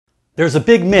There's a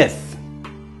big myth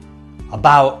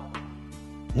about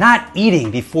not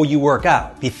eating before you work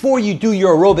out, before you do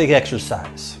your aerobic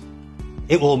exercise.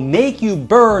 It will make you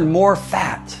burn more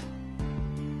fat.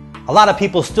 A lot of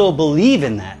people still believe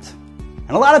in that.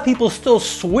 And a lot of people still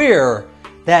swear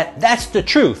that that's the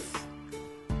truth.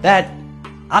 That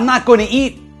I'm not going to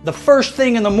eat the first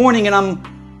thing in the morning and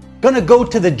I'm going to go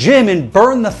to the gym and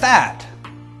burn the fat.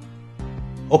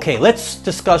 Okay, let's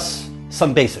discuss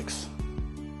some basics.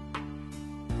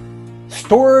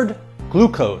 Stored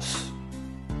glucose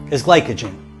is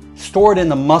glycogen, stored in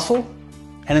the muscle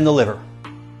and in the liver.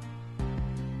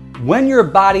 When your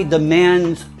body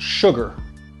demands sugar,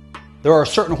 there are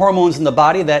certain hormones in the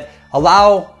body that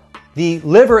allow the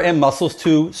liver and muscles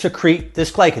to secrete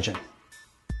this glycogen.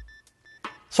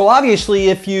 So obviously,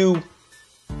 if you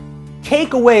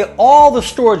take away all the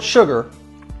stored sugar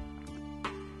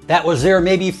that was there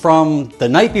maybe from the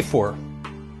night before,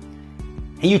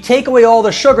 and you take away all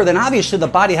the sugar, then obviously the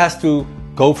body has to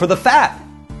go for the fat.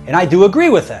 And I do agree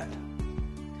with that.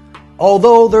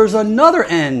 Although there's another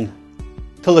end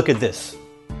to look at this.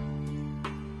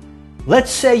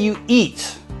 Let's say you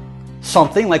eat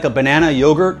something like a banana,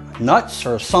 yogurt, nuts,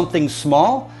 or something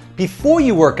small before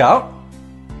you work out.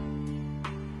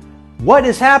 What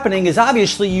is happening is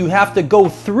obviously you have to go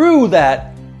through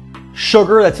that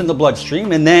sugar that's in the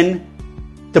bloodstream and then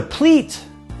deplete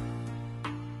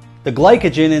the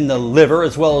glycogen in the liver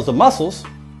as well as the muscles.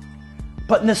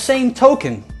 But in the same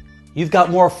token, you've got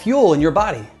more fuel in your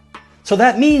body. So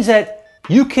that means that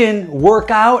you can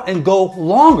work out and go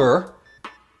longer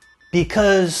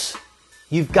because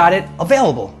you've got it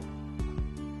available.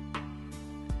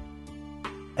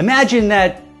 Imagine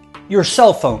that your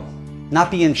cell phone not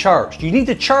being charged. You need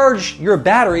to charge your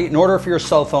battery in order for your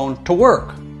cell phone to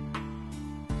work.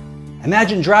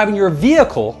 Imagine driving your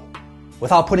vehicle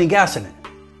without putting gas in it.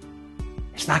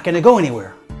 It's not going to go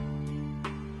anywhere.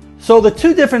 So the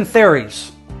two different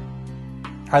theories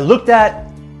are looked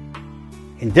at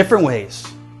in different ways.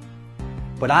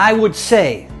 But I would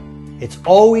say it's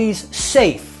always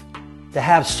safe to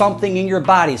have something in your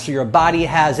body so your body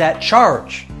has that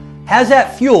charge, has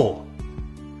that fuel,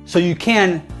 so you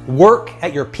can work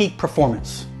at your peak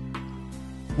performance.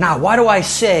 Now, why do I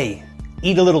say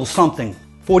eat a little something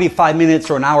 45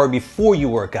 minutes or an hour before you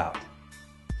work out?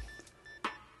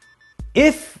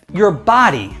 If your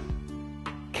body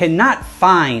cannot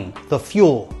find the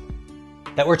fuel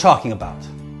that we're talking about,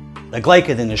 the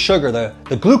glycogen, the sugar,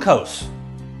 the glucose,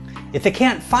 if it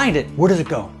can't find it, where does it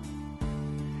go?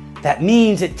 That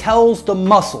means it tells the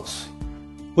muscles,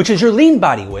 which is your lean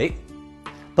body weight,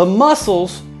 the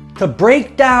muscles to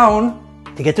break down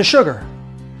to get the sugar.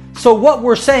 So what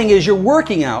we're saying is you're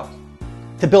working out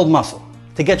to build muscle,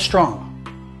 to get strong.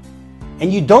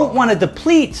 And you don't want to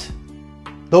deplete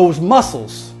those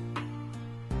muscles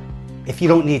if you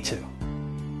don't need to.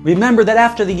 Remember that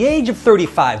after the age of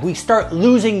 35, we start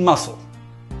losing muscle,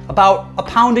 about a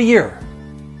pound a year.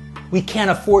 We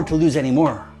can't afford to lose any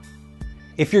more.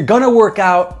 If you're going to work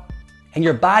out and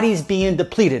your body's being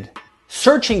depleted,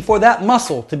 searching for that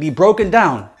muscle to be broken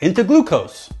down into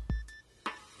glucose,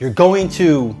 you're going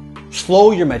to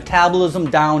slow your metabolism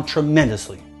down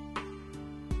tremendously.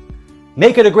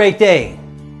 Make it a great day.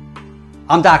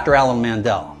 I'm Dr.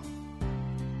 Mandell.